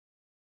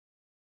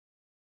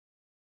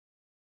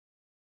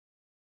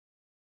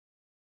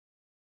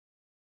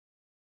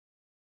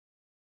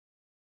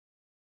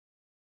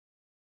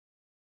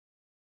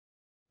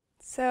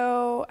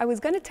So I was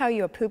going to tell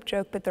you a poop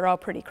joke, but they're all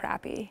pretty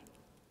crappy.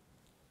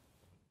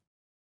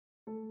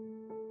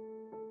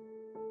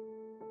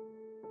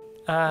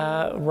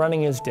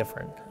 Running is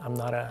different. I'm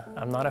not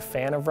a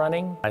fan of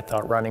running. I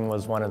thought running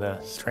was one of the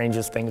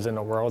strangest things in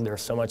the world.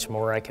 There's so much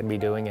more I can be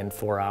doing in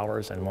 4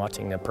 hours and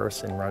watching the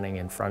person running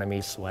in front of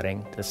me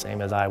sweating the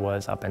same as I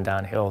was up and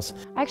down hills.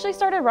 I actually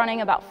started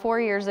running about 4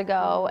 years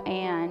ago,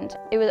 and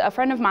it was a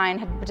friend of mine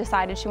had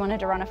decided she wanted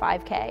to run a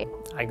 5K.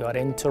 I got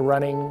into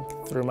running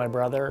through my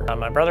brother.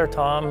 My brother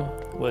Tom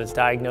was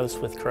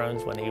diagnosed with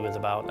Crohn's when he was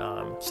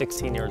about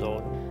 16 years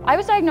old. I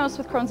was diagnosed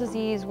with Crohn's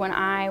disease when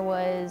I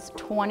was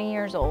 20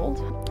 years old.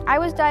 I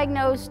was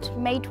diagnosed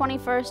May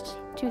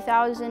 21st,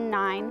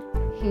 2009.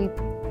 He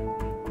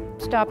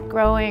stopped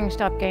growing,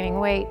 stopped gaining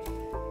weight.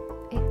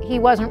 He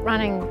wasn't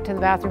running to the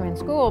bathroom in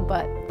school,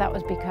 but that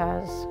was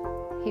because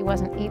he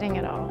wasn't eating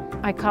at all.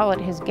 I call it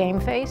his game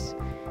face.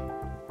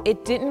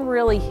 It didn't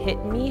really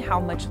hit me how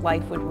much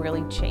life would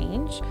really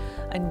change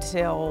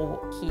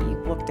until he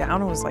looked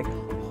down and was like,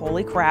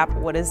 holy crap,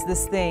 what is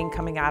this thing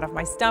coming out of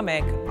my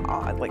stomach,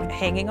 like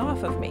hanging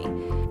off of me?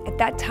 At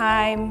that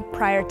time,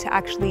 prior to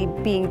actually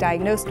being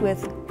diagnosed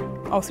with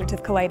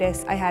ulcerative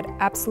colitis, I had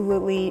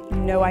absolutely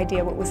no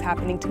idea what was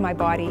happening to my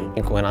body.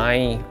 When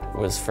I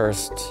was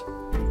first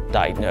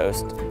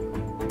diagnosed,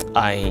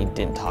 I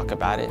didn't talk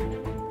about it.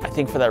 I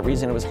think for that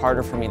reason it was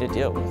harder for me to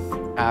deal with.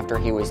 After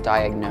he was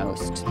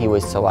diagnosed, he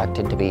was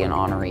selected to be an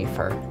honoree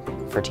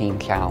for Team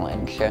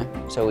Challenge.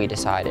 So we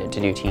decided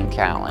to do Team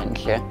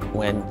Challenge.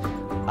 When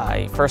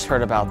I first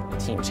heard about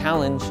Team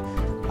Challenge,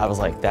 I was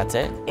like, that's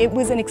it. It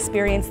was an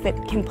experience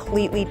that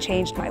completely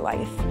changed my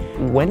life.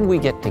 When we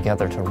get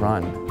together to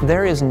run,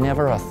 there is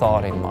never a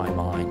thought in my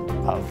mind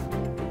of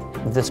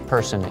this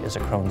person is a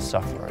Crohn's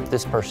sufferer,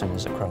 this person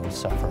is a Crohn's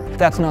sufferer.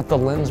 That's not the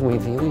lens we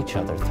view each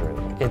other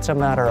through. It's a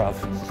matter of,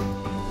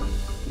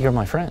 you're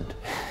my friend.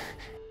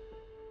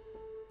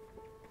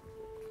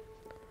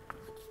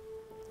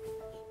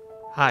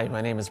 Hi,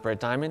 my name is Brett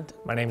Diamond.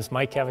 My name is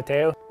Mike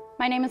Cavataio.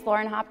 My name is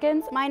Lauren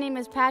Hopkins. My name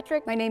is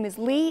Patrick. My name is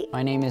Leigh.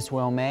 My name is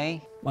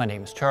May. My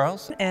name is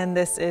Charles. And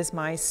this is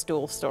my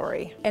stool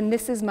story. And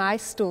this is my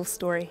stool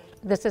story.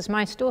 This is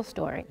my stool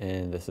story.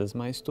 And this is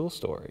my stool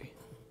story.